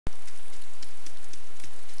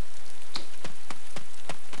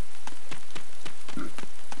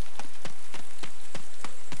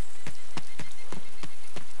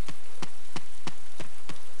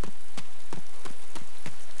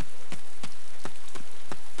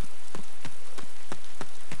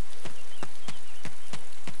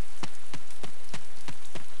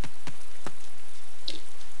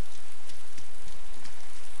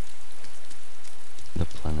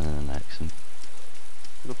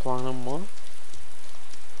Planning what?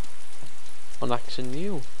 On asking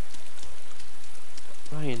you.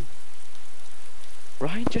 Ryan.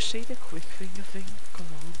 Ryan, just say the quick finger thing. Come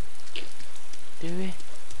on. Do it.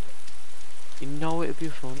 You know it'd be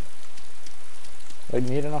fun. Like,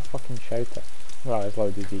 you don't fucking shout it. Well, as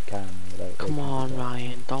loud as you can without. Come on,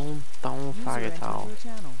 Ryan. Don't fag it out.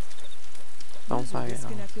 Don't fag it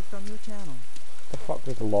out. The fuck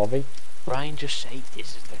was the lobby? Ryan, just say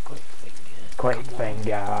this is the quick finger. Quick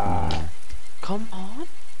finger. Come on.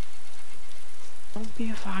 Don't be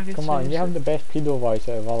a faggot. Come on, you have the best pedo voice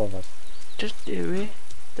out of all of us. Just do it.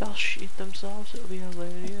 They'll shit themselves. It'll be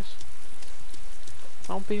hilarious.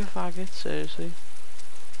 Don't be a faggot, seriously.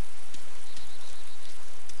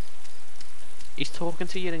 He's talking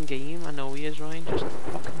to you in game. I know he is, Ryan. Just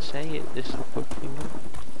fucking say it. This is a quick finger.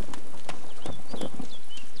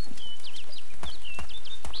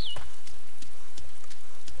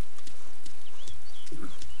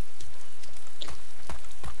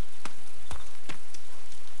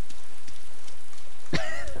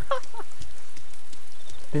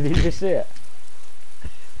 Did he just say it?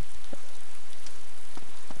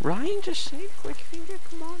 Ryan, just say quick finger.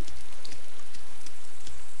 Come on.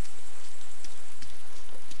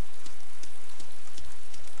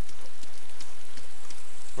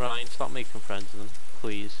 Ryan, stop making friends with them,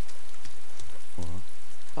 please. What?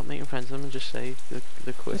 Stop making friends with them and just say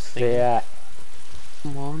the quick thing. Say it.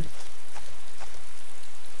 Come on.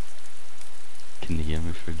 Can you hear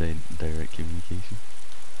me for direct communication?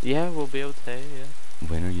 Yeah, we'll be able to hear you.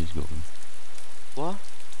 When are you going? What?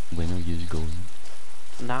 When are you going?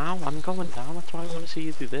 Now? I'm going now. That's why I want to see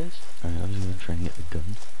you do this. Alright, I was gonna try and get the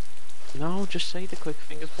gun. No, just say the quick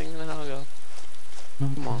finger thing and then I'll go. No,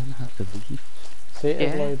 Come on. I have to leave. Say it Yeah,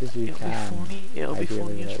 as loud as you it'll can. be funny. It'll be Ideally,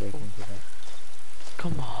 funny as that we fuck. can do that.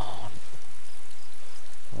 Come on.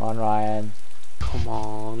 Come on, Ryan. Come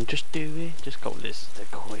on. Just do it. Just go, this is the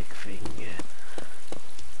quick finger.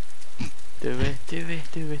 Do it. Do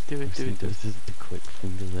it. Do it. Do it. Do it. Do it. This is the quick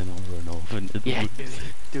finger, then I'll run off into the Yeah, woods. do it.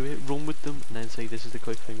 Do it. Run with them and then say this is the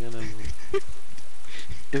quick finger and then run.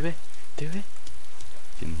 Do it. Do it.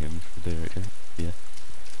 Can you hear me for direct? Yeah.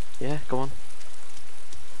 Yeah, go on.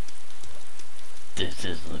 This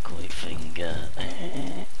is the quick finger.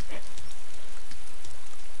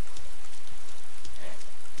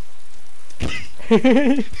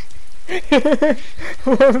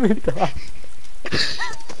 What have we done?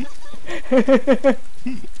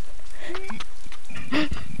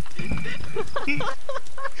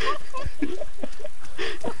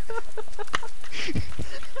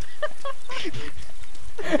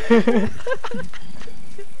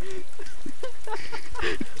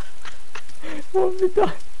 What have we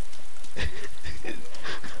done?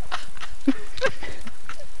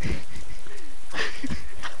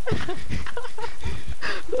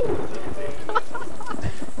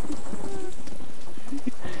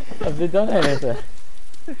 Have they done anything?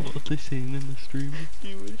 What are they saying in the stream?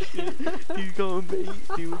 You were shit. You going, mate.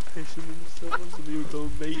 You were pissing themselves and you were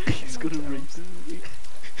going, mate. He's gonna rape us.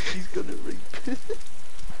 He's gonna rape us.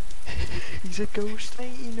 He's a ghost,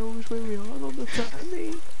 mate. He knows where we are all the time,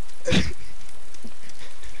 mate.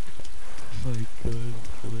 Oh my god,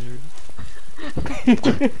 hilarious.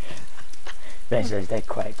 This is the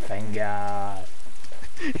quick finger.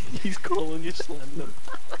 He's calling you Slender.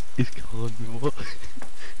 He's calling me what?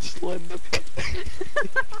 Slender.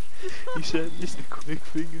 He said, "This the quick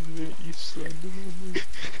fingers, mate. You Slender man, mate."